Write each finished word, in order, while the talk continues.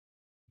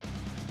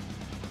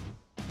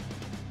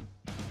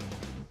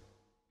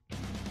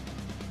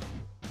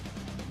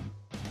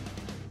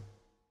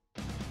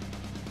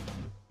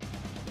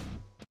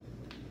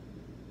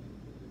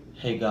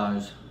Hey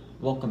guys,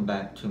 welcome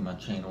back to my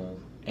channel,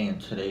 and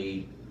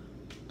today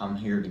I'm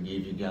here to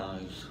give you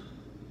guys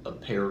a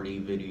parody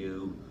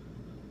video,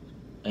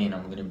 and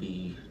I'm going to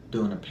be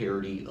doing a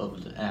parody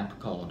of the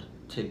app called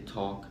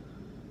TikTok.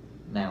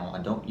 Now, I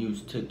don't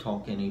use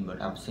TikTok any,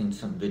 but I've seen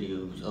some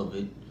videos of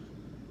it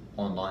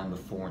online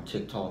before, and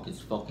TikTok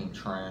is fucking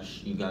trash.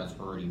 You guys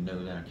already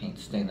know that I can't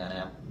stand that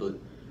app, but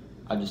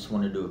I just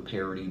want to do a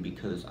parody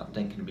because I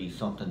think it'd be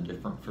something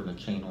different for the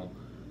channel.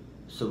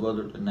 So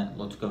other than that,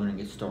 let's go ahead and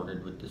get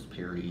started with this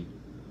parody.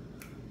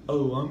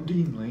 Oh, I'm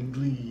Dean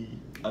Langley.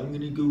 I'm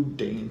gonna go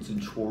dance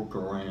and twerk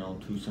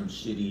around to some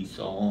shitty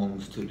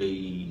songs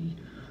today.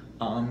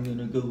 I'm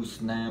gonna go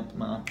snap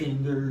my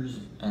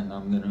fingers and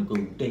I'm gonna go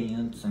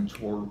dance and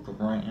twerk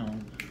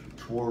around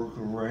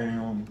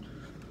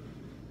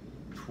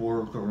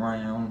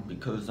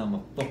because I'm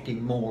a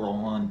fucking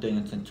moron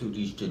dancing to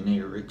these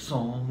generic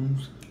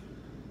songs.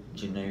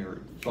 Generic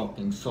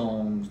fucking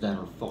songs that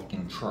are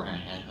fucking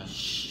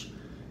trash.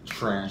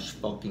 Trash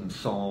fucking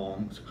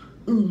songs.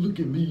 Ooh, look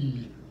at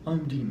me.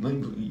 I'm Dean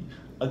Langley.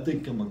 I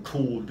think I'm a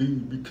cool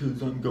dude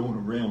because I'm going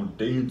around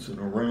dancing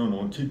around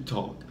on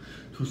TikTok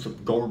to some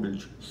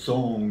garbage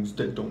songs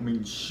that don't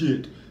mean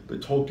shit,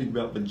 but talking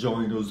about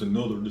vaginas and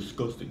other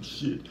disgusting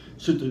shit.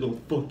 Shit that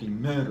don't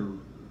fucking matter.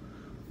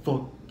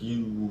 Fuck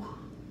you,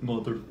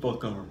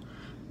 motherfucker.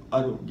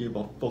 I don't give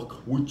a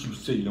fuck what you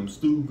say. I'm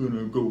still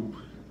gonna go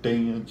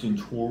dance and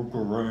twerk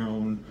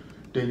around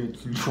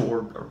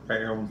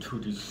to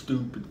these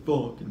stupid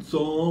fucking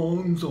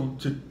songs on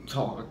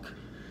TikTok.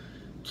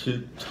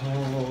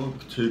 TikTok,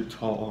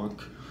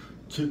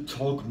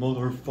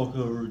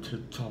 motherfucker,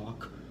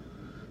 TikTok.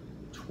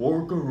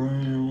 Twerk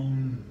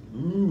around.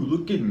 Ooh,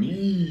 look at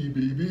me,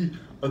 baby.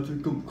 I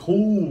think I'm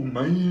cool,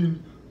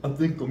 man.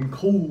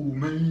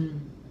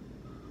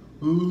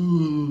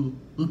 Ooh,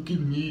 look at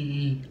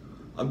me.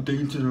 I'm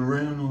dancing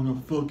around on a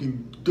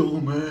fucking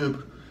dumb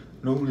app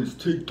known as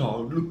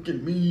TikTok. Look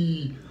at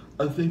me.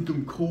 I think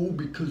I'm cool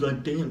because I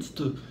dance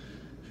to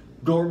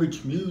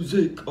garbage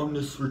music on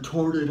this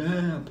retarded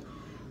app.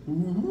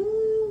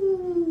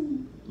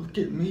 Ooh, look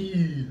at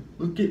me.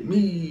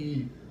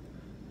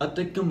 I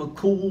think I'm a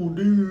cool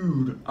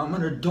dude. I'm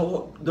an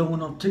adult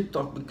going on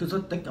TikTok because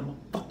I think I'm a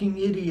fucking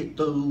idiot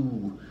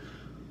though.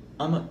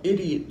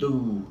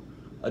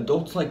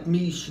 Adults like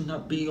me should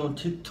not be on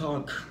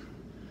TikTok.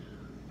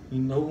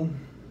 You know?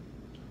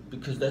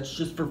 Because that's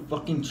just for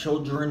fucking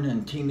children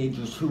and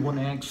teenagers who want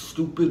to act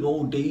stupid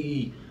all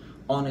day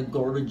on a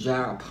garbage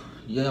app.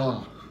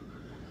 Yeah,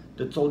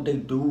 that's all they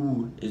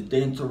do is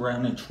dance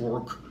around and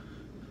twerk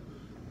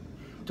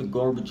to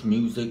garbage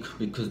music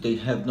because they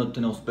have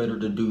nothing else better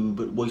to do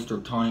but waste their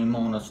time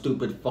on a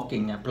stupid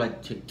fucking app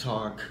like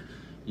TikTok.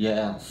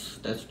 Yes,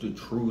 that's the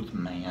truth,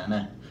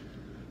 man.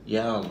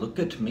 Yeah, look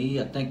at me.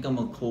 I think I'm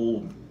a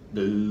cool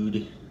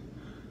dude.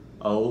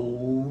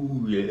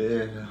 Oh,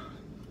 yeah.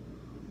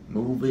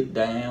 Move it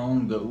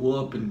down, go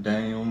up and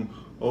down,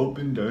 up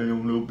and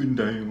down, up and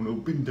down,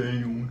 up and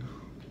down.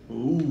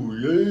 Oh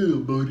yeah,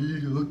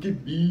 buddy, look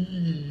at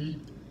me.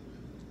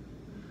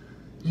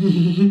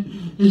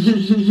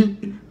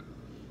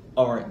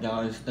 Alright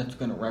guys, that's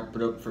gonna wrap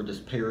it up for this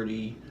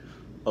parody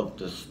of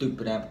the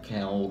stupid app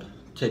called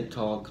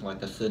TikTok.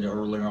 Like I said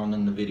earlier on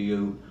in the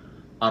video,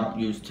 I don't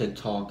use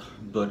TikTok,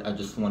 but I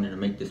just wanted to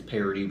make this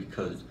parody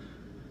because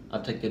I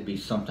think it'd be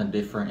something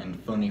different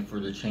and funny for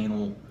the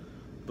channel.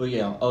 But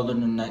yeah, other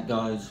than that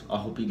guys, I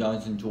hope you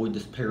guys enjoyed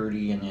this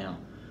parody, and yeah,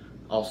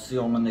 I'll see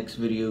you on my next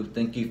video.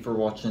 Thank you for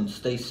watching.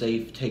 Stay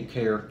safe, take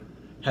care,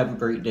 have a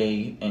great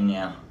day, and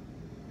yeah,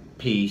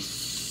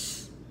 peace.